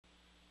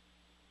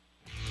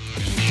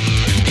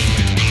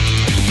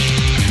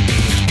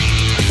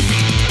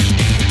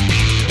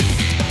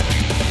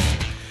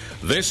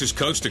This is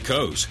Coast to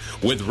Coast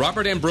with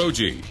Robert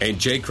Ambrogi and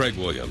J. Craig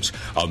Williams,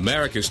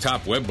 America's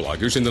top web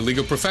bloggers in the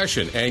legal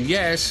profession. And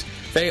yes,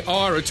 they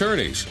are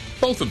attorneys,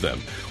 both of them.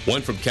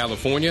 One from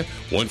California,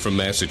 one from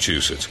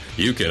Massachusetts.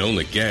 You can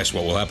only guess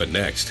what will happen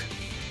next.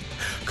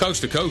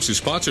 Coast to Coast is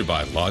sponsored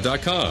by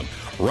Law.com,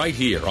 right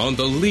here on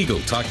the Legal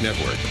Talk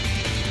Network.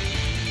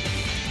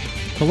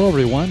 Hello,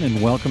 everyone,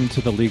 and welcome to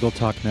the Legal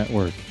Talk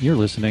Network. You're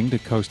listening to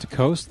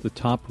Coast, the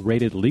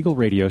top-rated legal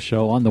radio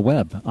show on the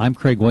web. I'm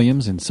Craig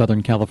Williams in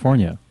Southern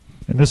California.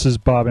 And this is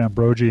Bob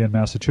Ambrogi in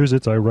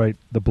Massachusetts. I write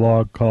the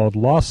blog called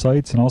Law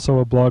Sites and also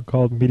a blog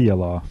called Media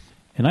Law.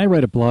 And I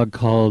write a blog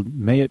called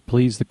May It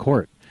Please the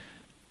Court.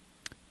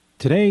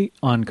 Today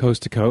on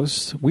Coast to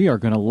Coast, we are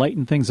going to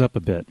lighten things up a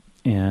bit.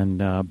 And,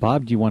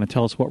 Bob, do you want to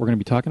tell us what we're going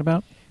to be talking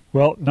about?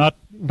 Well, not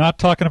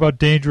talking about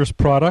dangerous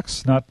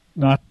products, not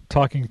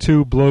talking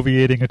to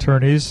bloviating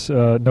attorneys,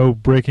 no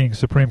breaking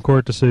Supreme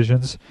Court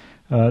decisions.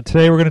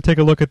 Today we're going to take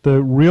a look at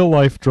the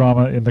real-life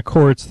drama in the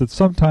courts that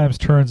sometimes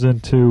turns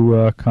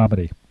into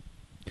comedy.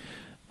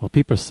 Well,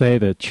 people say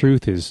that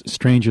truth is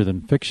stranger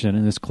than fiction,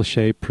 and this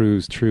cliché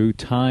proves true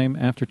time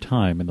after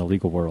time in the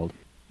legal world.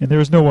 And there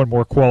is no one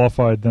more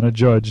qualified than a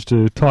judge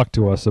to talk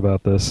to us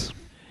about this.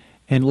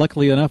 And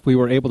luckily enough, we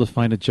were able to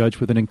find a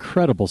judge with an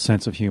incredible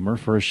sense of humor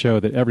for a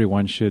show that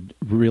everyone should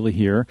really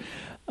hear.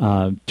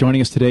 Joining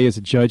us today is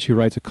a judge who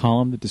writes a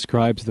column that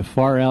describes the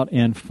far-out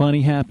and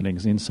funny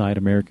happenings inside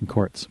American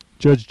courts.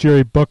 Judge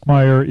Jerry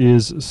Buckmeyer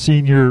is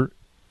senior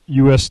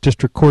U.S.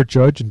 District Court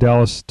judge in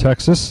Dallas,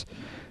 Texas.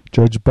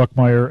 Judge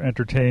Buckmeyer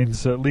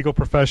entertains legal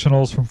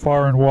professionals from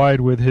far and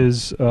wide with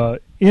his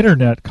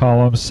internet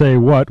column, Say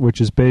What, which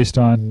is based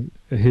on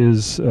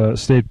his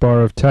State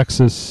Bar of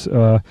Texas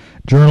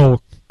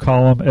journal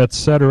column,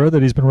 etc.,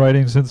 that he's been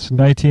writing since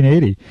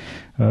 1980.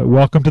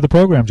 Welcome to the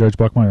program, Judge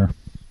Buckmeyer.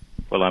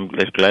 Well, I'm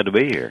just glad to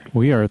be here.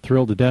 We are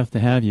thrilled to death to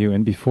have you.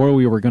 And before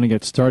we were going to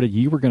get started,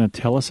 you were going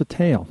to tell us a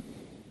tale.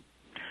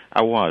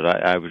 I was.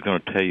 I was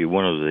going to tell you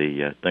one of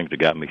the things that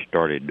got me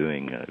started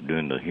doing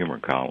the humor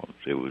columns.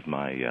 It was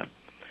my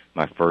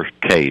first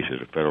case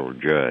as a federal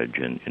judge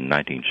in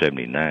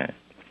 1979,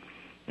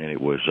 and it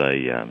was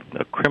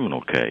a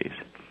criminal case.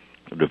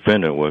 The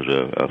defendant was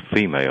a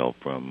female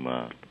from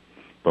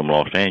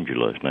Los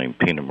Angeles named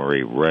Tina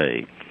Marie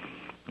Ray,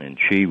 and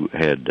she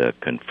had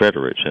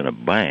Confederates in a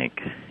bank,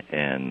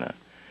 and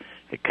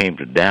it came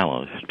to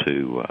Dallas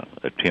to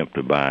attempt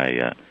to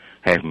buy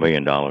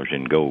 $500,000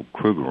 in gold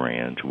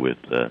Krugerrands with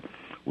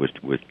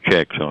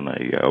checks on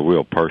a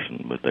real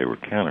person, but they were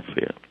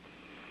counterfeit.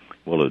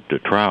 Well, the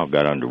trial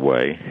got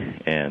underway,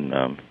 and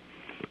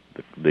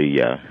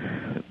the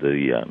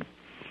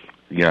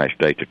United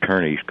States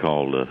attorneys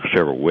called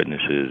several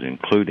witnesses,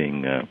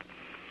 including a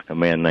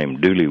man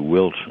named Dooley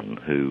Wilson,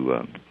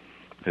 who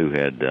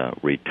had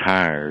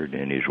retired,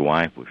 and his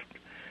wife was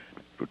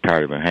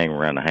tired of him hanging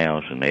around the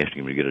house and asked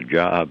him to get a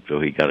job,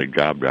 so he got a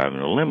job driving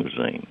a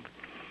limousine.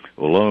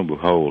 Well, lo and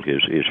behold,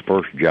 his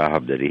first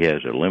job that he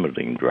has as a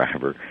limousine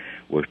driver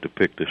was to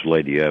pick this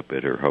lady up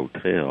at her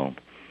hotel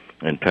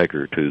and take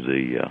her to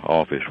the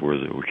office where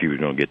she was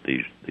going to get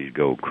these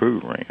gold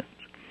Krugerrands.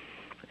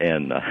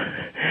 And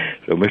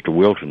so Mr.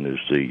 Wilson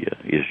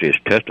is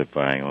just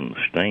testifying on the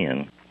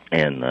stand.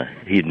 And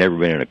he had never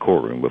been in a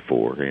courtroom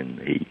before, and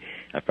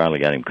I finally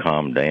got him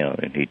calmed down,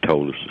 and he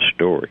told us the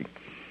story.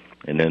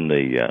 And then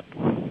the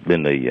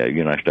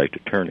United States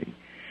attorney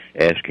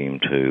asked him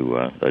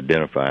to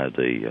identify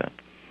the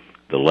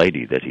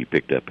lady that he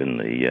picked up in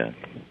the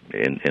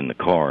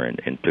car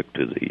and took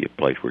to the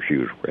place where she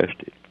was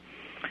arrested.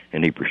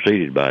 And he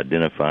proceeded by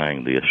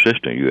identifying the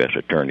assistant U.S.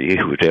 attorney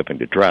who was helping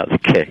to try the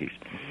case.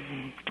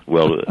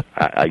 Well,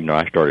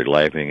 I started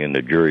laughing, and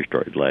the jury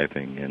started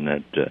laughing, and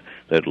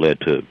that led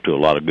to a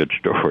lot of good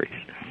stories,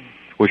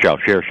 which I'll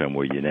share some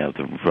with you now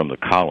from the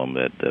column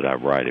that I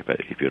write,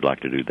 if you'd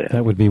like to do that.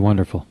 That would be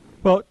wonderful.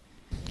 Well,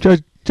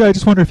 Judge, I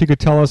just wonder if you could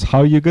tell us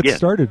how you got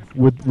started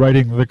with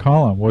writing the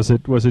column. Was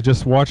it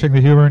just watching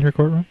the humor in your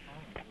courtroom?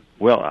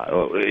 Well,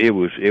 it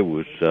was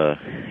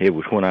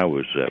when I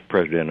was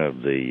president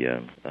of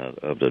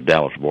the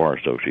Dallas Bar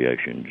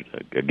Association.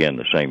 Again,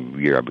 the same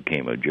year I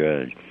became a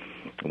judge.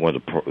 One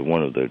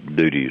of the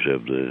duties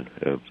of the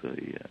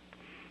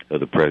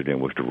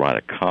president was to write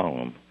a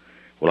column.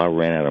 Well, I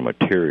ran out of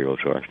material,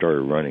 so I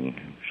started running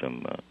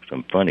some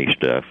funny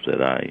stuff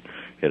that I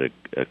had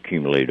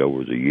accumulated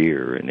over the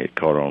year, and it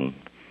caught on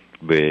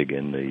big.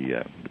 And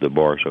the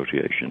Bar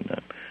Association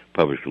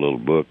published a little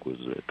book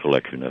with a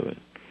collection of it.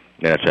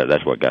 And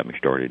that's what got me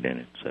started in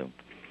it. So,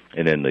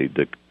 and then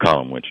the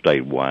column went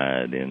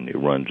statewide, and it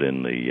runs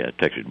in the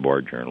Texas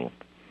Bar Journal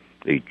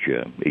each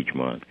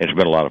month. It's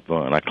been a lot of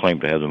fun. I claim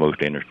to have the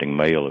most interesting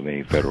mail of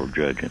any federal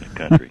judge in the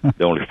country.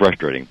 The only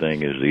frustrating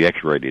thing is the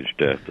X-rated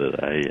stuff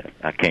that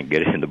I can't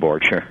get in the Bar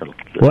Journal.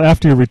 So. Well,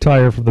 after you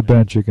retire from the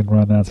bench, you can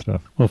run that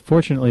stuff. Well,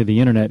 fortunately,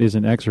 the Internet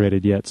isn't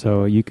X-rated yet,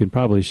 so you can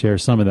probably share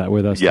some of that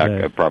with us today.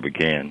 Yeah, I probably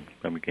can.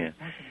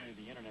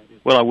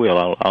 Well, I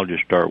will. I'll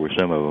just start with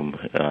some of them,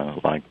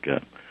 like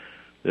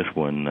this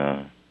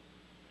one.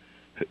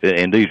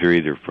 and these are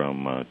either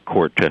from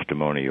court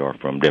testimony or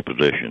from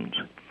depositions.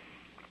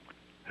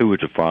 Who was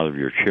the father of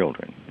your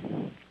children?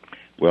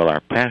 Well,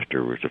 our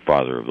pastor was the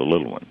father of the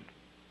little one.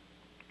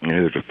 And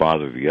who was the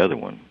father of the other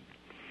one?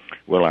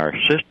 Well, our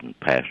assistant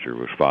pastor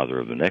was father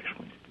of the next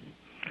one.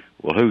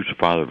 Well, who's the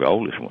father of the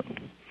oldest one?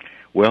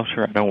 Well,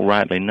 sir, I don't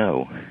rightly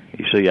know.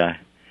 You see, I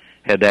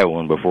had that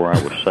one before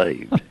I was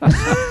saved.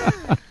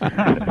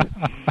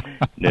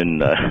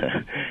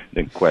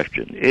 Then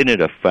question, isn't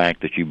it a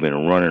fact that you've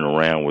been running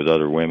around with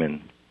other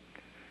women?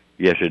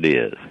 Yes, it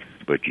is,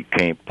 but you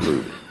can't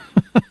prove it.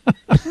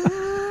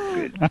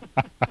 Good.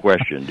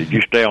 Question, did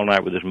you stay all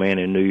night with this man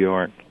in New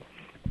York?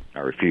 I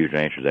refuse to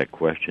answer that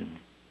question.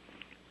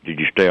 Did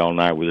you stay all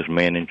night with this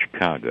man in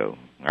Chicago?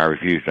 I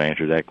refuse to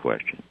answer that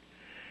question.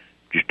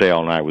 Did you stay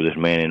all night with this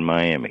man in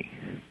Miami?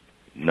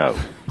 No.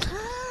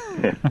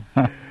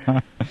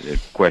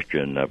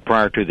 Question,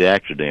 prior to the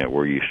accident,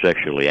 were you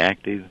sexually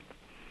active?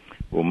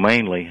 Well,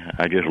 mainly,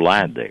 I just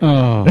lied there.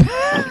 Oh.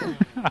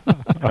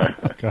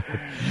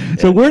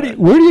 So where do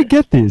you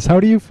get these? How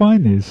do you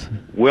find these?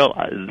 Well,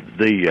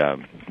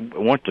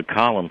 once the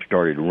column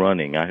started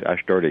running, I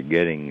started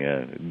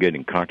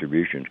getting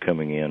contributions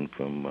coming in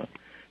from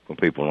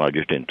people not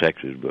just in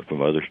Texas but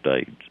from other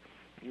states,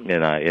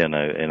 and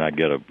I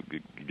get a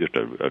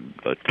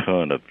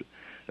ton of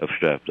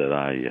stuff that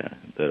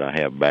I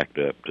have backed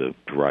up to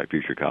write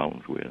future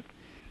columns with.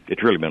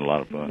 It's really been a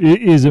lot of fun.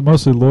 Is it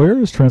mostly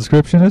lawyers,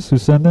 transcriptionists who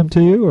send them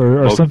to you,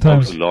 or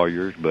sometimes mostly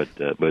lawyers, but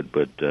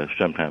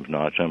sometimes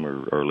not. Some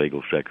are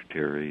legal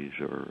secretaries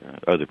or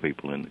other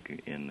people in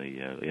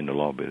the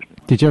law business.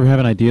 Did you ever have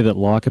an idea that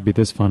law could be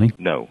this funny?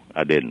 No,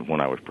 I didn't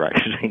when I was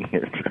practicing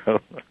here. So,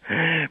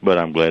 but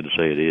I'm glad to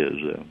say it is.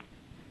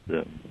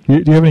 Do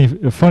you have any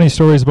funny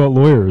stories about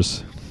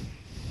lawyers,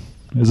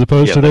 as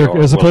opposed to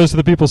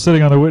the people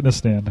sitting on the witness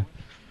stand?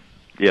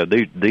 Yeah,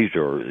 these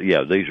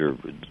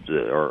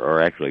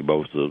are actually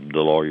both the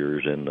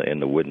lawyers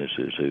and the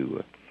witnesses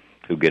who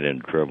get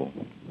into trouble.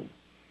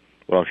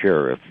 Well, I'll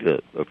share a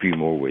few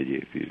more with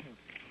you if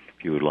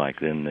you would like.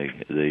 Then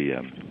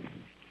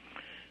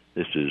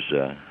this is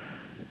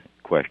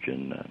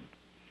question: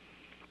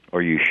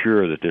 are you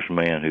sure that this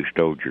man who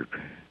stole your?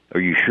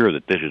 Are you sure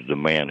that this is the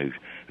man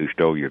who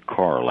stole your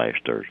car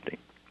last Thursday?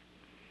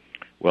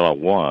 Well, I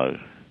was.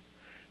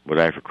 But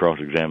after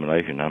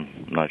cross-examination,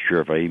 I'm not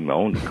sure if I even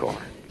owned the car.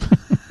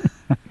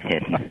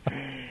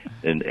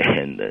 and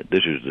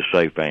this is the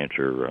safe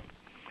answer.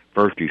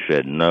 First you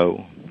said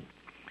no.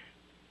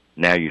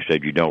 Now you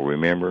said you don't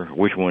remember.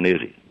 Which one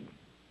is it?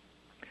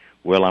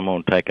 Well, I'm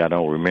going to take I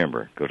don't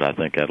remember because I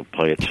think that'll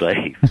play it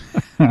safe.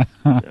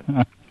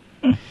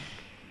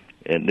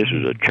 And this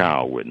is a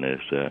child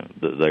witness.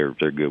 They're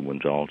good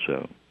ones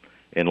also.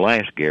 And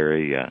last,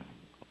 Gary,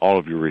 all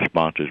of your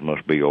responses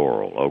must be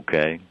oral,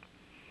 okay?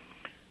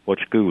 What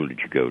school did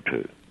you go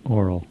to?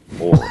 Oral.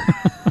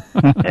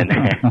 And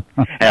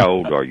how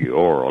old are you?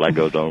 Oral. That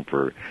goes on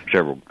for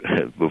several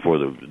before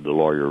the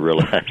lawyer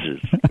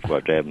realizes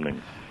what's happening.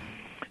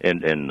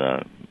 And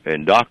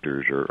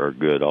doctors are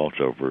good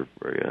also for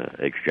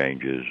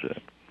exchanges.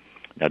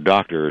 Now,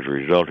 doctor, as a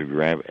result of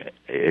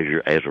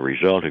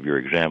your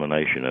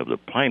examination of the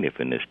plaintiff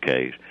in this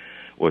case,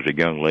 was a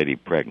young lady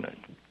pregnant?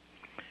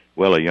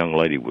 Well, a young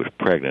lady was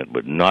pregnant,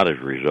 but not as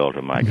a result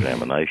of my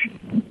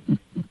examination.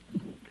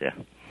 Yeah.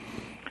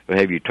 Well,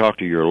 have you talked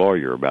to your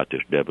lawyer about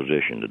this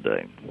deposition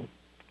today?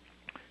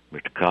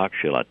 Mr. Cox,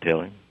 shall I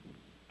tell him?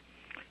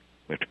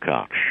 Mr.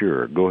 Cox,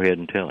 sure. Go ahead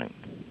and tell him.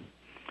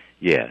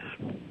 Yes.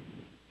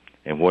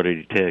 And what did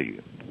he tell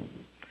you?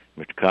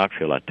 Mr. Cox,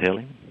 shall I tell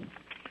him?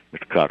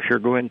 Mr. Cox, sure,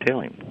 go ahead and tell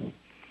him.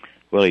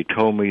 Well, he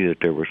told me that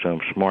there was some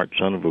smart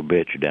son of a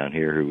bitch down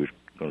here who was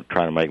going to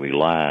try to make me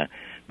lie,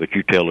 but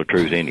you tell the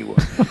truth anyway.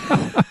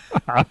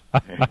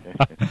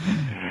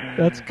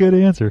 That's a good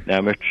answer.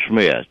 Now, Mr.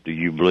 Smith, do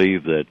you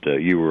believe that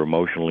you were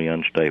emotionally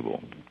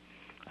unstable?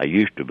 I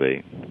used to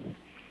be.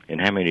 And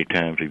how many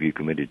times have you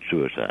committed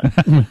suicide?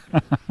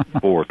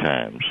 4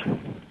 times.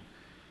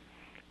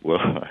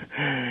 Well,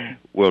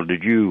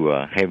 did you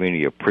have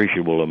any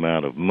appreciable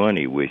amount of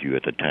money with you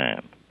at the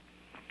time?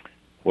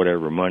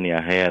 Whatever money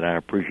I had, I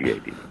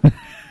appreciated.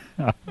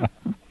 And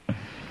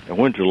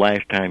when's the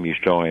last time you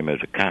saw him as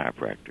a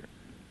chiropractor?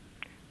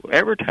 Well,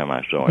 every time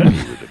I saw him,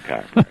 he was a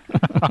chiropractor.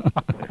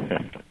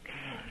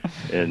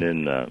 And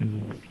then,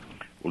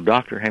 well,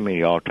 doctor, how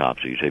many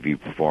autopsies have you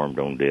performed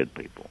on dead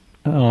people?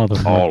 All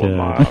of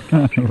my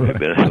autopsies have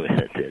been on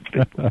dead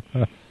people.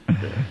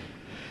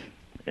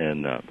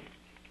 And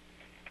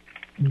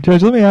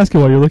Judge, let me ask you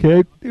while you're looking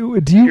at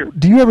it,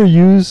 do you ever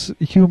use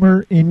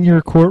humor in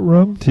your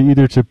courtroom to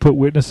either to put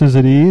witnesses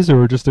at ease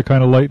or just to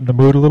kind of lighten the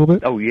mood a little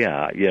bit? Oh,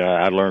 yeah.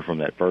 I learned from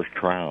that first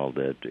trial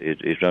that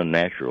it's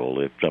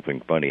unnatural if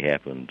something funny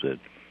happens that,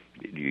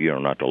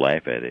 not to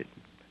laugh at it.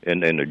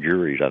 And the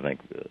juries, I think,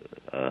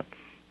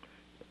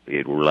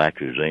 it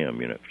relaxes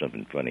them, if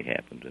something funny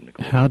happens in the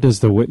court. How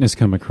does the witness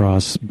come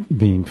across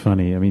being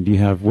funny? I mean, do you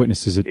have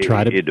witnesses that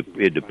try to... It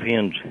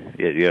depends.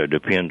 It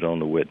depends on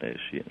the witness,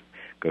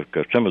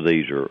 because some of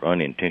these are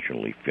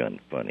unintentionally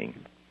funny.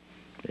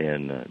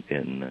 and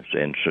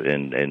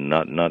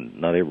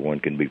not everyone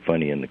can be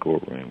funny in the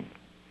courtroom.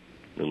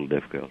 A little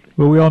difficulty.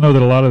 Well, we all know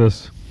that a lot of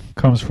this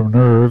comes from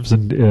nerves,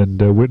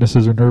 and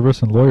witnesses are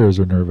nervous and lawyers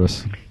are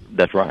nervous.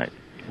 That's right.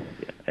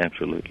 Yeah,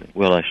 absolutely.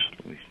 Well, let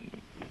me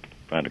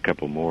find a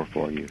couple more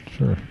for you.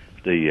 Sure.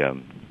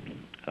 The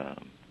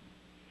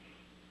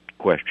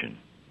question: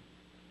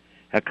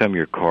 how come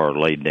your car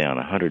laid down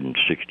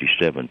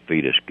 167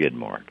 feet of skid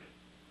mark?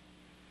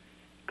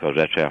 Because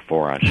that's how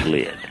far I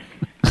slid.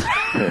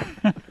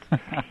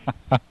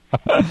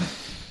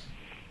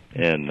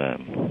 And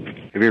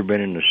have you ever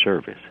been in the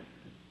service?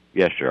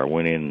 Yes, sir. I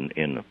went in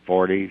the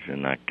 40s,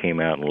 and I came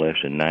out in less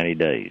than 90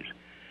 days.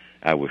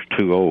 I was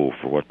too old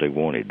for what they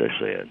wanted, they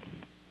said.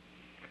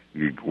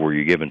 Were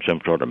you given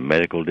some sort of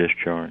medical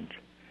discharge?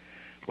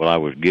 Well, I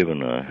was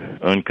given an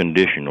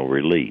unconditional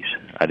release.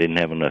 I didn't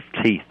have enough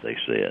teeth, they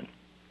said.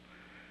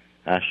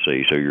 I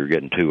see, so you're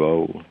getting too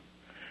old?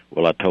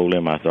 Well, I told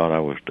them I thought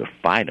I was to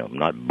fight them,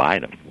 not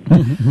bite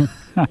them.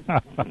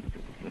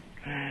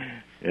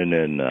 And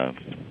then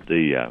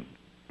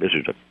this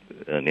is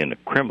in a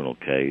criminal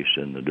case,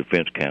 and the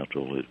defense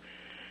counsel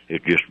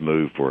has just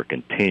moved for a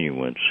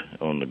continuance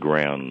on the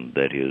ground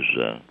that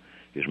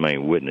his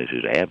main witness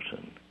is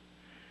absent.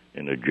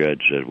 And the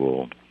judge said,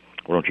 well,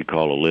 why don't you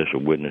call a list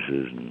of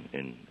witnesses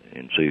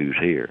and see who's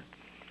here?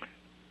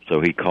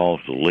 So he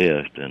calls the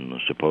list, and the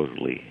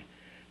supposedly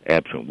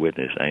absent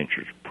witness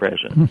answers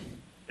present.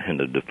 And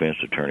the defense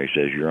attorney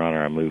says, Your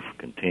Honor, I move for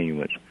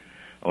continuance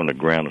on the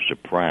ground of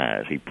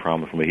surprise. He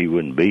promised me he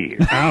wouldn't be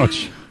here.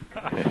 Ouch.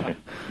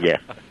 Yeah.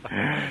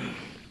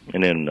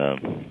 And then,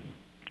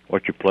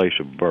 what's your place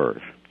of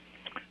birth?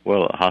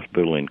 Well, a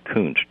hospital in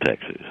Coons,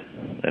 Texas.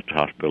 That's the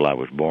hospital I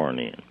was born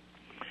in.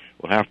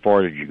 Well, how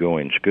far did you go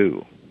in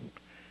school?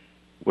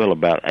 Well,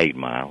 about 8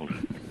 miles.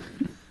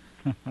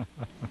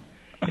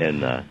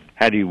 And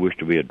how do you wish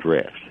to be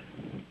addressed?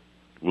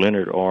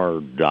 Leonard R.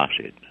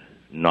 Dossett,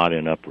 not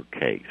in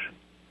uppercase.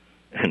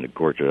 And the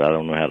court said, I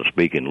don't know how to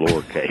speak in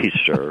lowercase,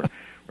 sir.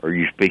 Are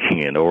you speaking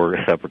in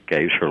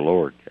uppercase or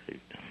lowercase?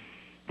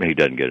 He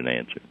doesn't get an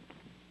answer.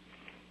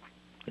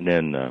 And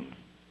then,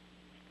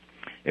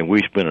 and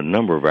we spent a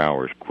number of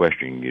hours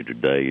questioning you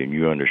today, and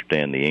you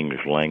understand the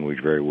English language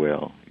very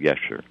well? Yes,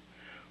 sir.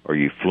 Are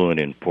you fluent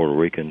in Puerto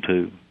Rican,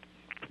 too?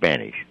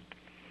 Spanish.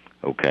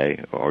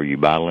 Okay. Are you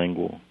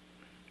bilingual?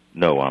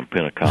 No, I'm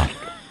Pentecostal.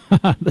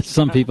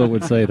 Some people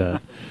would say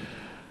that.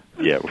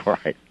 Yeah,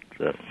 right.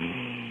 So,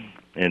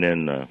 and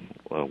then,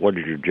 what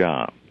is your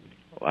job?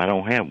 I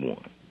don't have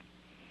one.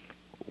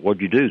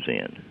 What'd you do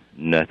then?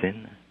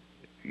 Nothing.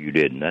 You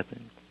did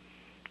nothing?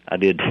 I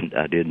did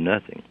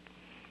nothing.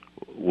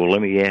 Well,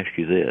 let me ask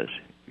you this.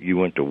 You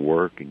went to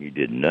work and you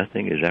did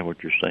nothing? Is that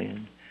what you're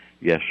saying?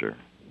 Yes, sir.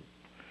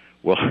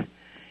 Well,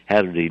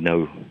 how did he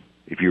know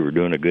if you were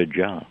doing a good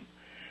job?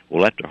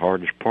 Well, that's the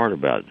hardest part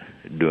about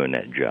doing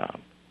that job.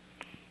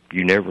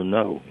 You never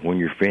know when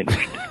you're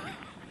finished.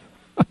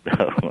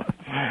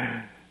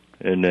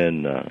 And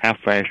then, how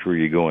fast were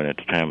you going at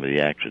the time of the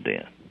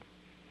accident?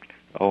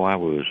 Oh, I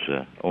was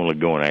only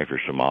going after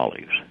some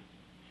olives.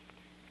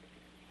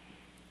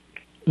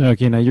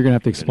 Okay, now you're going to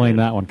have to explain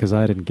that one because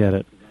I didn't get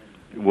it.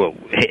 Well,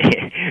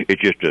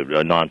 it's just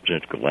a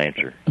nonsensical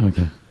answer.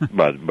 Okay.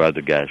 By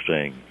the guy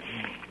saying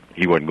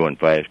he wasn't going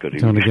fast because he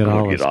was going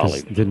going to get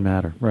olives. It didn't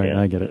matter. Right, yeah,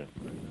 I get it.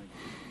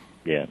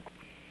 Yeah.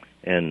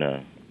 And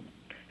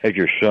has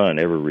your son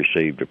ever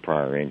received a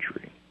prior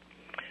injury?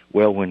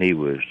 Well, when he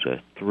was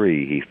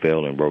 3, he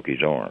fell and broke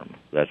his arm.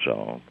 That's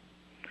all.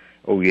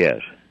 Oh,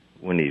 yes.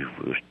 When he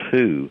was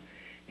 2,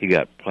 he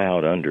got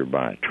plowed under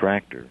by a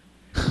tractor,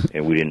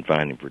 and we didn't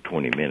find him for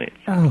 20 minutes.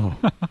 Oh.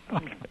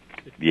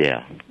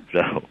 Yeah.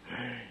 So,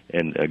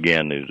 and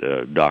again,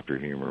 there's Dr.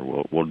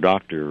 Humor. Well,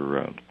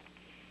 Doctor,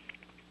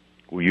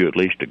 will you at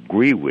least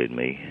agree with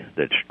me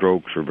that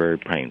strokes are very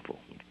painful?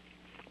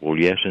 Well,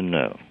 yes and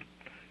no.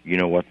 You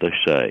know what they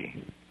say.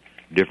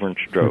 Different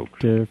strokes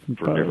for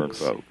different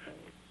folks.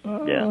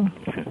 Yeah.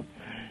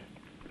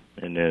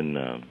 And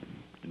then,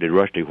 did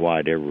Rusty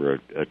White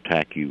ever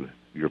attack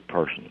your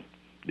person?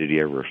 Did he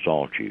ever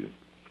assault you?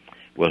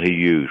 Well, he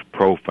used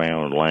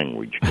profound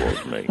language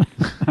towards me.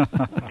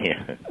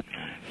 Yeah.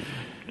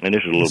 And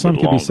this is a little Some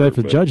bit can longer. be said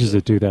for judges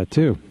that do that,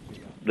 too.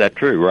 That's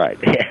true, right.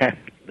 Yeah,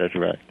 that's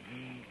right.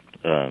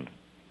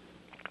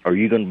 Are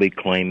you going to be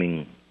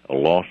claiming a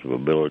loss of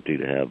ability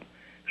to have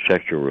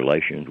sexual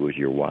relations with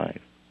your wife?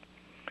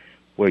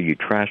 Well, you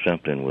try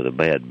something with a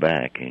bad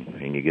back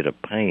and you get a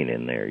pain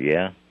in there,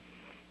 yeah?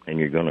 And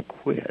you're going to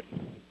quit.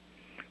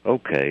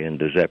 Okay, and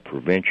does that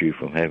prevent you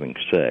from having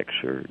sex,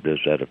 or does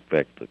that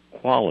affect the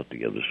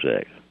quality of the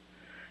sex?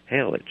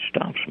 Hell, it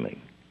stops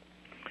me.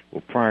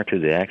 Well, prior to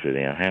the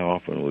accident, how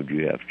often would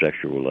you have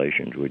sexual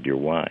relations with your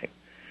wife?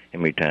 How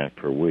many times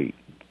per week?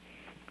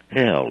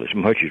 Hell, as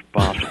much as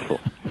possible.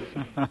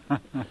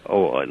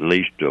 Oh, at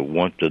least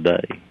once a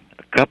day.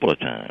 A couple of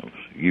times,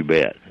 you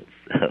bet.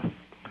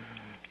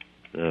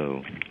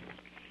 So,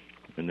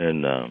 and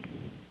then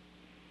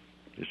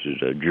this is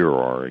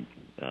Gerard.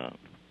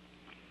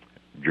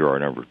 juror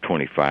number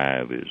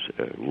 25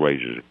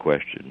 raises a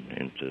question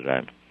and says,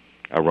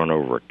 I run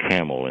over a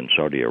camel in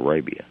Saudi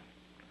Arabia.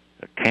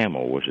 A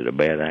camel, was it a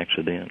bad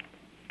accident?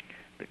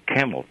 The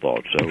camel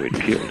thought so. It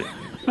killed him.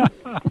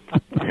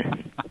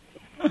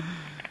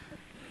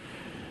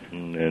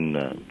 And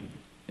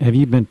have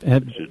you been?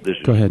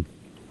 Go ahead.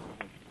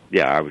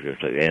 Yeah, I was going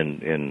to say,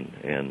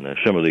 and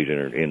some of these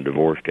in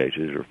divorce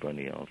cases are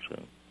funny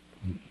also.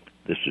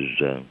 This is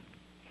a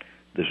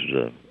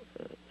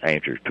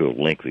answer to a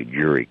lengthy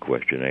jury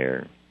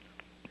questionnaire,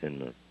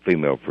 and the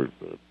female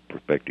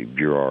prospective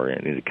juror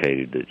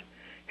indicated that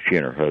she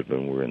and her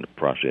husband were in the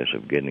process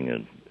of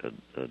getting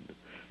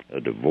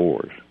a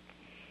divorce,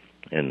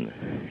 and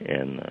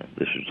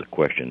this is the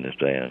question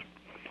that's asked: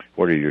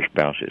 what are your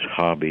spouse's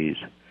hobbies,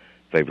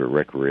 favorite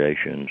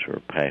recreations, or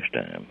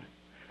pastime?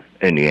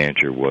 And the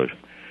answer was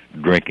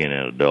drinking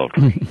and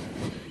adultery.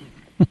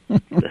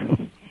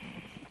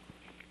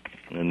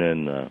 And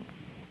then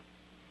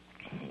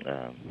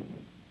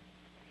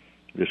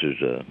this is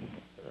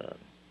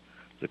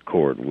the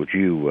court. Would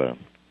you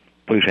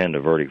please hand the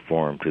verdict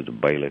form to the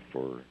bailiff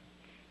for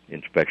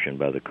inspection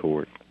by the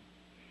court?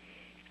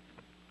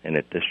 And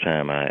at this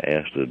time, I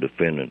ask the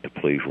defendant to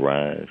please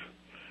rise.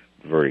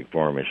 The verdict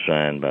form is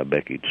signed by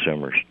Becky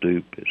Summers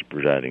Stoop as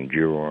presiding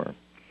juror.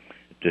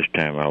 At this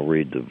time, I'll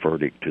read the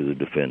verdict to the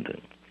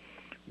defendant.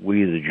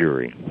 We, the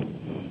jury,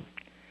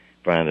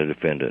 find the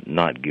defendant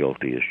not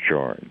guilty as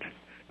charged.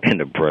 And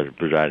the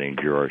presiding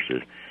juror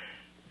says,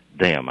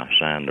 damn, I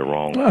signed the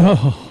wrong one.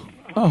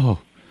 Oh.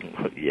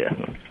 Yeah.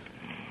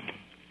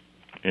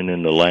 And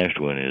then the last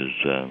one is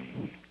a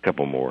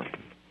couple more.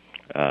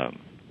 On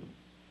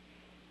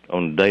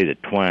the day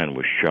that Twine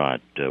was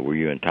shot, were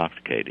you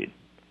intoxicated?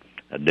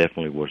 I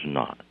definitely was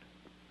not.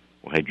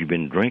 Well, had you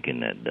been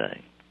drinking that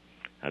day?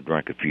 I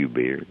drank a few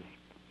beers.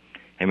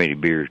 How many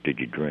beers did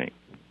you drink?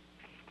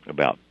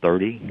 About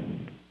 30?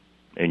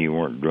 And you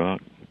weren't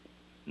drunk?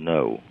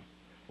 No.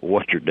 Well,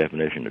 what's your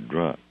definition of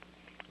drunk?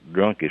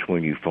 Drunk is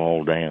when you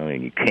fall down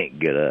and you can't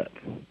get up.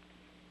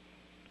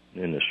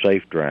 And the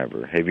safe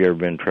driver, have you ever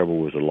been in trouble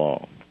with the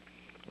law?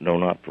 No,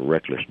 not for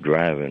reckless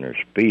driving or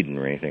speeding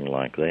or anything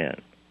like that.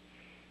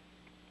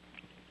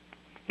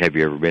 Have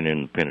you ever been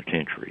in the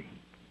penitentiary?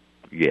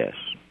 Yes.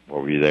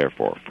 What were you there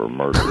for? For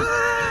murder.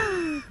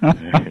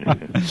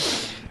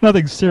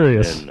 Nothing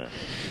serious. And,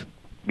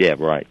 yeah,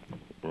 right.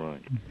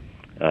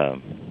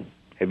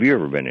 Have you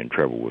ever been in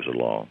trouble with the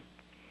law?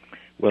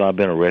 Well, I've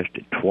been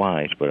arrested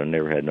twice, but I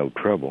never had no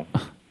trouble.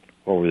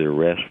 What were the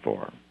arrests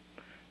for?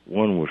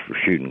 One was for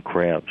shooting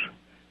craps,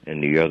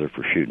 and the other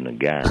for shooting a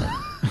guy.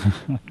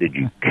 Did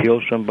you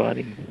kill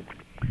somebody?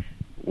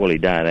 Well, he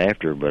died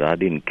after, but I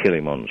didn't kill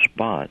him on the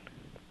spot.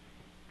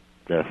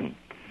 And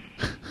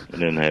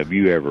then have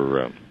you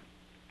ever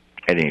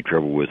had any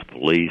trouble with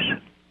police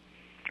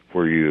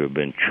where you have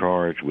been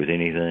charged with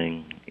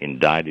anything,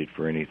 indicted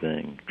for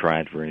anything,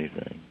 tried for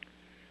anything?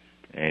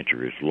 The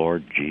answer is,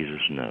 Lord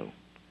Jesus, no.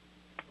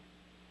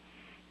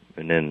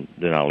 And then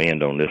I'll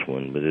end on this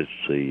one, but it's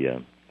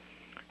the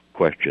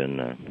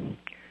question,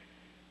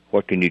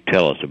 what can you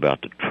tell us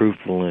about the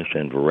truthfulness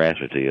and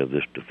veracity of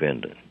this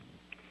defendant?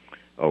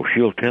 Oh,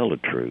 she'll tell the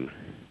truth.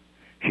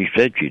 She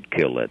said she'd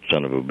kill that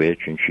son of a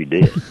bitch, and she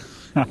did.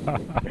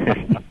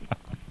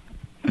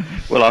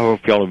 Well, I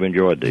hope y'all have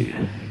enjoyed these.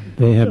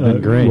 They have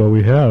been great. Well,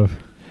 we have.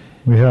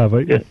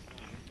 I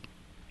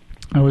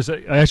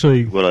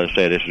actually. Well, I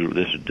say this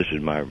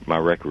is my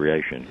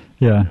recreation.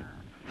 Yeah.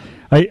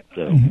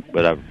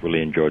 But I've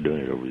really enjoyed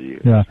doing it over the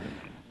years. Yeah.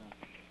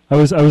 I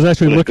was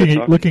actually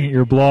looking at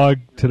your blog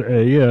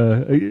today.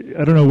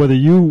 I don't know whether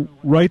you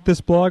write this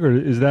blog or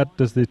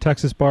does the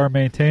Texas Bar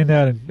maintain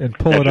that and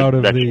pull it out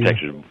of the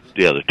Texas?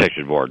 Yeah, the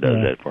Texas Bar does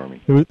that for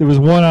me. There was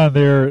one on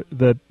there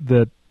that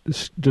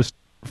just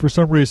for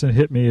some reason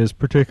hit me as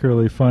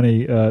particularly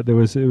funny. It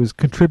was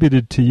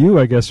contributed to you,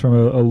 I guess,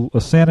 from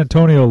a San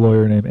Antonio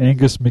lawyer named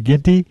Angus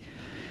McGinty,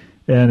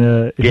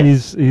 and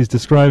he's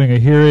describing a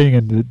hearing,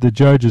 and the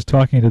judge is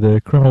talking to the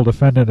criminal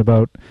defendant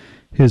about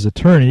his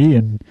attorney,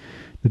 and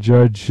the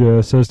judge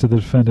says to the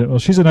defendant, well,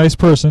 she's a nice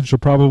person. She'll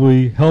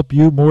probably help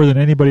you more than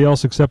anybody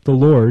else except the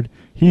Lord.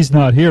 He's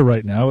not here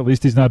right now. At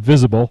least he's not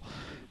visible.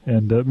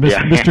 And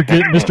Mr.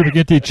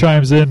 McGinty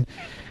chimes in,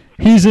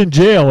 he's in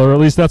jail, or at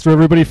least that's where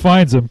everybody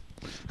finds him.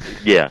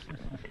 Yeah.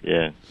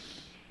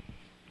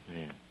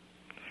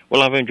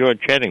 Well, I've enjoyed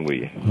chatting with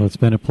you. Well, it's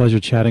been a pleasure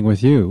chatting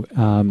with you.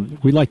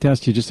 We'd like to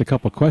ask you just a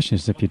couple of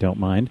questions, if you don't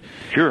mind.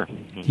 Sure.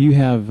 You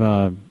have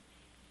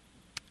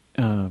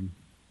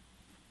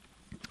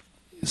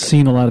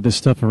seen a lot of this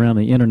stuff around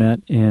the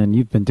Internet, and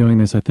you've been doing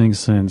this, I think,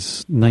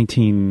 since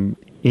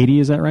 1980,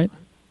 is that right?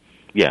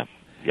 Yeah.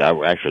 I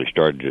actually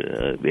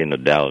started in the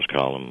Dallas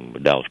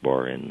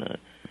Bar in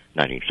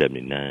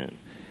 1979.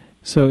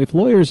 So if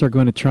lawyers are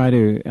going to try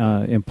to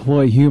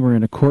employ humor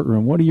in a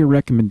courtroom, what are your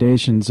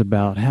recommendations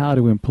about how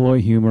to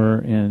employ humor,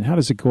 and how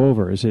does it go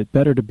over? Is it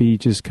better to be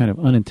just kind of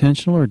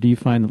unintentional, or do you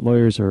find that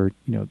lawyers are,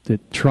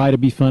 that try to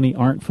be funny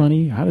aren't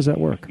funny? How does that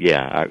work?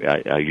 Yeah,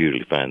 I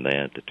usually find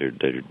that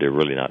they're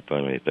really not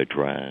funny if they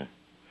try.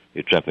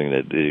 it's something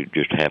that it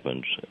just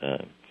happens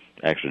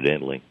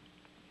accidentally,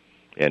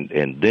 and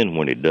then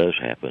when it does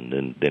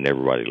happen, then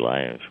everybody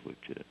laughs,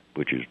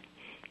 which is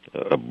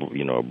a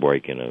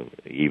break in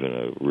even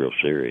a real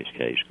serious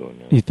case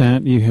going on.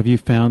 Have you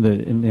found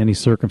that in any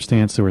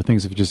circumstance where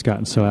things have just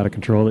gotten so out of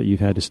control that you've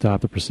had to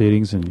stop the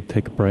proceedings and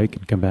take a break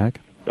and come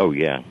back? Oh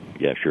yeah,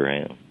 sure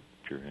have.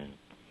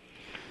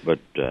 But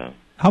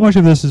how much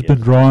of this has been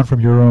drawn from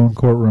your own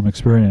courtroom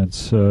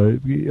experience? Are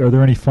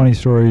there any funny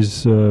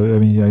stories? I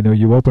know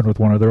you opened with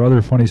one. Are there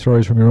other funny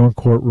stories from your own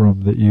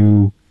courtroom that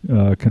you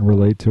can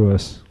relate to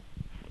us?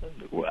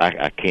 Well,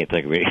 I can't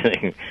think of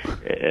anything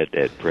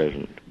at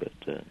present, but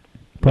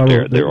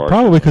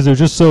probably because there's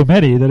just so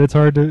many that it's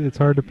hard to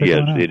pick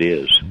one out.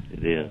 Yes,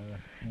 it is.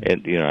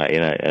 And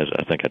as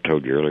I think I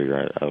told you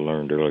earlier, I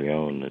learned early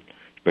on that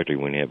especially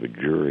when you have a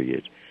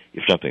jury,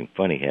 if something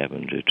funny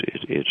happens,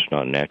 it's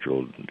not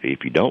natural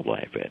if you don't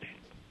laugh at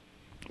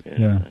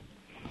it.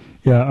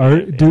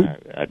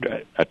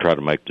 I try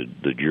to make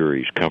the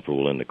juries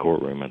comfortable in the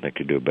courtroom. I think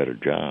they do a better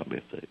job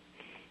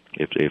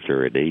if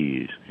they're at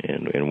ease.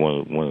 And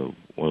one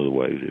of the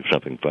ways, if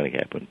something funny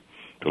happened,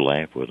 to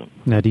laugh with them.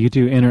 Now, do you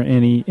do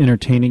any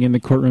entertaining in the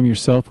courtroom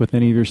yourself with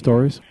any of your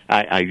stories?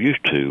 I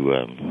used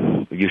to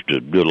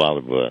do a lot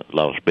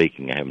of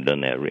speaking. I haven't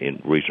done that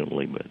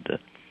recently, but.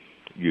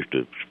 Used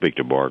to speak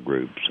to bar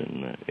groups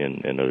and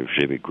other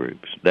civic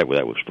groups. That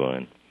was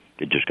fun.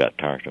 It just got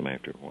tiresome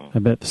after a while. I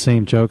bet the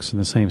same jokes and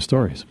the same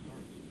stories.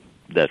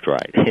 That's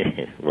right.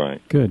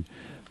 Right. Good.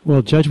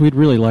 Well, Judge, we'd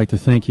really like to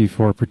thank you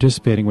for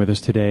participating with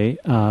us today.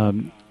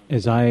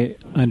 As I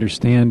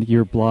understand,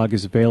 your blog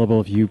is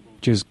available if you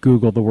just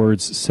Google the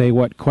words "Say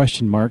What?" ?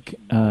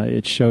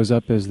 It shows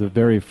up as the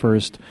very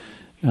first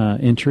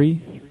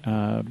entry.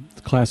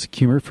 Classic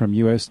humor from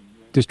U.S.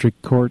 District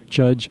Court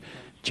Judge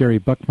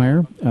Jerry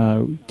Buckmeyer.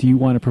 Do you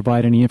want to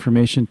provide any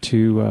information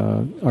to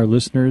our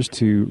listeners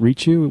to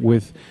reach you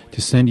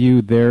to send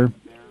you their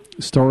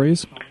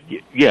stories?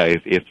 Yeah,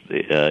 if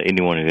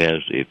anyone who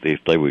has, if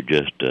they would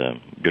just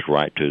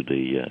write to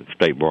the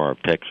State Bar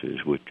of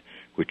Texas,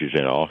 which is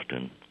in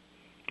Austin,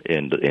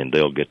 and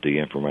they'll get the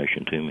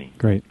information to me.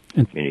 Great.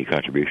 And any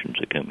contributions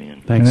that come in.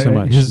 Thanks so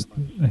much. His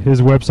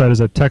website is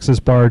at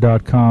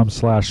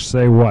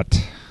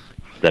texasbar.com/saywhat.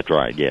 That's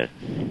right. Yes,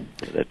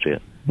 that's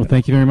it. Well,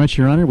 thank you very much,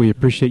 Your Honor. We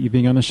appreciate you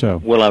being on the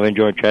show. Well, I've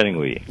enjoyed chatting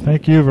with you.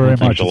 Thank you very much.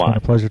 Thanks a lot. It's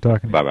been a pleasure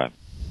talking to you. Bye-bye.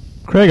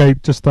 Craig, I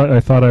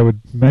thought I would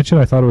mention,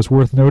 I thought it was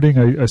worth noting,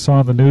 I saw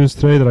in the news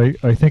today that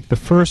I think the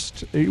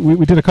first,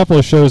 we did a couple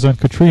of shows on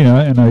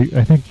Katrina, and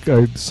I think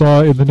I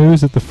saw in the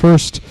news that the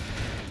first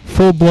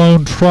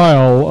full-blown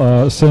trial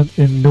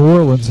in New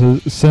Orleans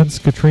since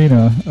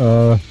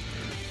Katrina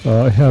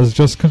has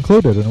just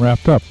concluded and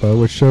wrapped up,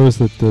 which shows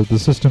that the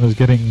system is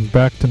getting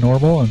back to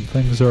normal and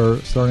things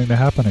are starting to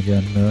happen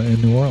again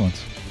in New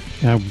Orleans.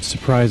 I'm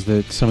surprised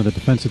that some of the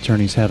defense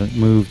attorneys haven't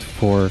moved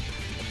for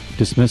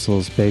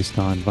dismissals based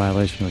on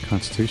violation of the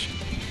Constitution.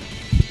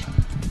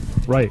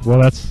 Right. Well,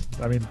 there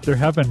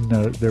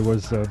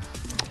was the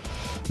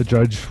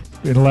judge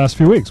in the last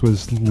few weeks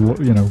was,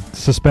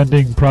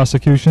 suspending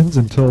prosecutions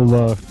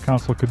until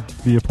counsel could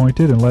be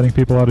appointed and letting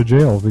people out of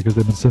jail because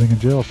they've been sitting in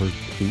jail for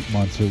 8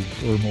 months or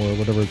more,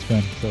 whatever it's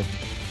been. So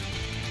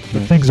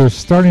but things are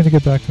starting to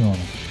get back to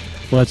normal.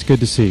 Well, that's good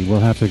to see.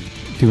 We'll have to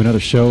do another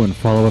show and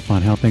follow up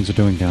on how things are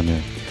doing down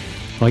there.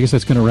 Well, I guess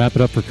that's going to wrap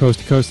it up for Coast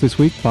to Coast this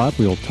week. Bob,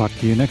 we'll talk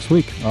to you next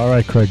week. All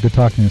right, Craig. Good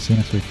talking to you. See you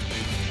next week.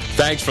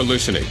 Thanks for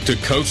listening to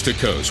Coast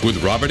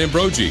with Robert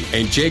Ambrogi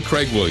and J.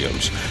 Craig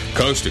Williams.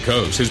 Coast to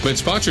Coast has been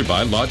sponsored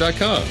by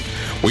Law.com.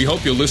 We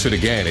hope you'll listen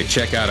again and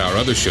check out our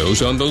other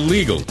shows on the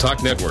Legal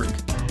Talk Network.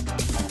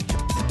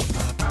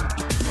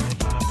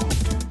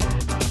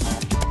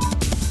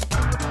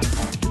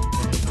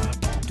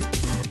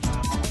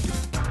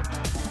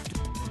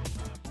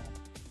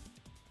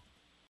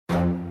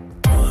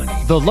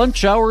 The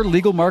Lunch Hour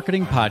Legal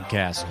Marketing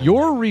Podcast,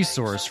 your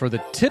resource for the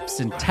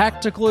tips and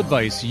tactical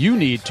advice you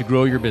need to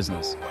grow your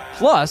business.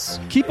 Plus,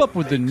 keep up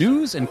with the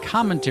news and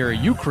commentary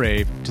you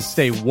crave to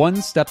stay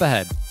one step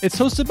ahead. It's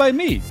hosted by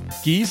me,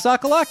 Guy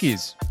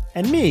Sakalakis.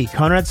 And me,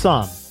 Conrad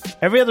Som.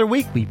 Every other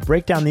week, we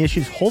break down the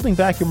issues holding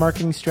back your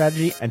marketing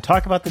strategy and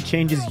talk about the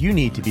changes you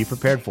need to be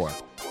prepared for.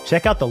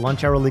 Check out the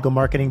Lunch Hour Legal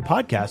Marketing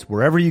Podcast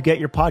wherever you get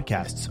your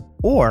podcasts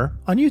or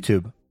on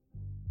YouTube.